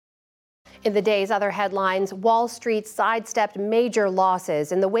In the day's other headlines, Wall Street sidestepped major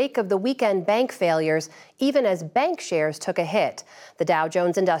losses in the wake of the weekend bank failures, even as bank shares took a hit. The Dow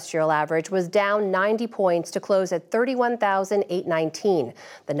Jones Industrial Average was down 90 points to close at 31,819.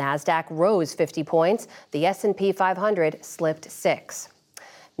 The Nasdaq rose 50 points. The S&P 500 slipped 6.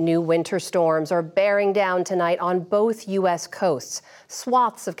 New winter storms are bearing down tonight on both U.S. coasts.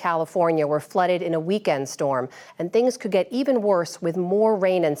 Swaths of California were flooded in a weekend storm, and things could get even worse with more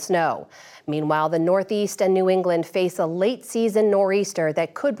rain and snow. Meanwhile, the Northeast and New England face a late-season nor'easter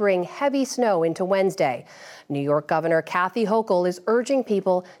that could bring heavy snow into Wednesday. New York Governor Kathy Hochul is urging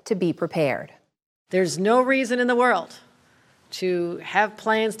people to be prepared. There's no reason in the world to have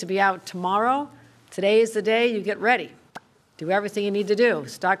plans to be out tomorrow. Today is the day you get ready. Do everything you need to do.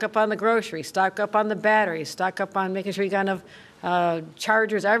 Stock up on the groceries, stock up on the batteries, stock up on making sure you got enough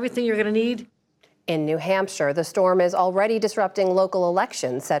chargers, everything you're going to need. In New Hampshire, the storm is already disrupting local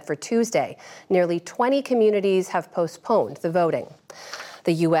elections set for Tuesday. Nearly 20 communities have postponed the voting.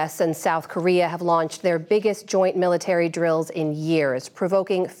 The U.S. and South Korea have launched their biggest joint military drills in years,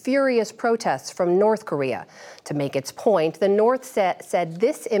 provoking furious protests from North Korea. To make its point, the North said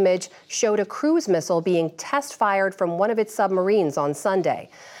this image showed a cruise missile being test-fired from one of its submarines on Sunday.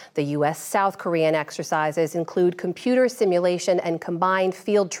 The U.S.-South Korean exercises include computer simulation and combined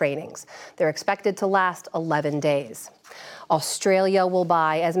field trainings. They're expected to last 11 days. Australia will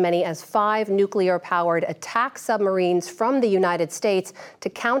buy as many as 5 nuclear-powered attack submarines from the United States to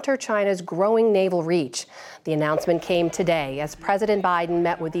counter China's growing naval reach. The announcement came today as President Biden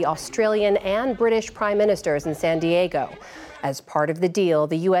met with the Australian and British prime ministers in San Diego. As part of the deal,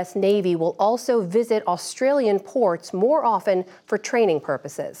 the U.S. Navy will also visit Australian ports more often for training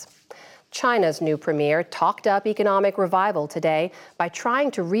purposes. China's new premier talked up economic revival today by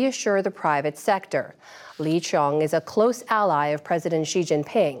trying to reassure the private sector. Li Qiang is a close ally of President Xi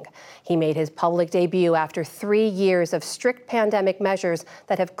Jinping. He made his public debut after 3 years of strict pandemic measures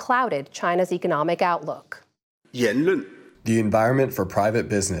that have clouded China's economic outlook. The environment for private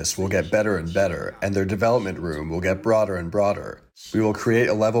business will get better and better, and their development room will get broader and broader. We will create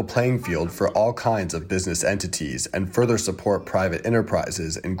a level playing field for all kinds of business entities and further support private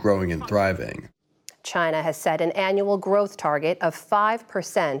enterprises in growing and thriving. China has set an annual growth target of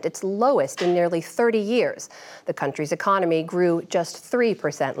 5%, its lowest in nearly 30 years. The country's economy grew just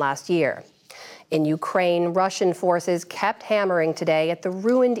 3% last year. In Ukraine, Russian forces kept hammering today at the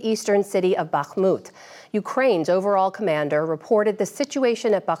ruined eastern city of Bakhmut. Ukraine's overall commander reported the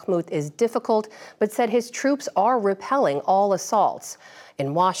situation at Bakhmut is difficult, but said his troops are repelling all assaults.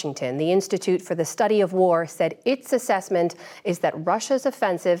 In Washington, the Institute for the Study of War said its assessment is that Russia's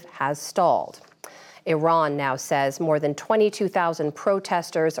offensive has stalled. Iran now says more than 22,000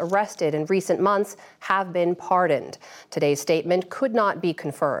 protesters arrested in recent months have been pardoned. Today's statement could not be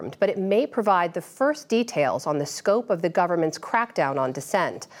confirmed, but it may provide the first details on the scope of the government's crackdown on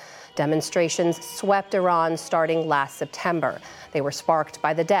dissent. Demonstrations swept Iran starting last September. They were sparked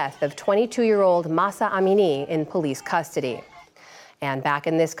by the death of 22-year-old Mahsa Amini in police custody. And back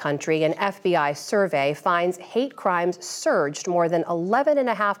in this country, an FBI survey finds hate crimes surged more than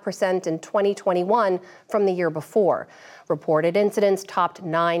 11.5% in 2021 from the year before. Reported incidents topped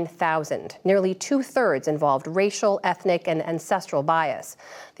 9,000. Nearly 2/3 involved racial, ethnic, and ancestral bias.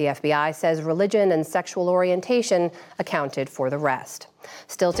 The FBI says religion and sexual orientation accounted for the rest.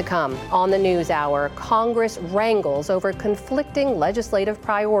 Still to come, on the NewsHour, Congress wrangles over conflicting legislative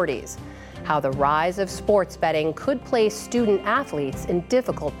priorities. How the rise of sports betting could place student athletes in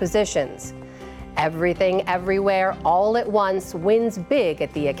difficult positions. Everything, Everywhere, All at Once wins big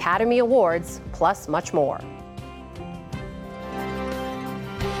at the Academy Awards, plus much more.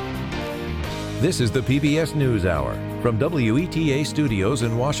 This is the PBS NewsHour from WETA Studios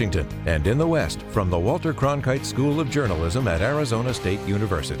in Washington and in the West from the Walter Cronkite School of Journalism at Arizona State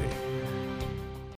University.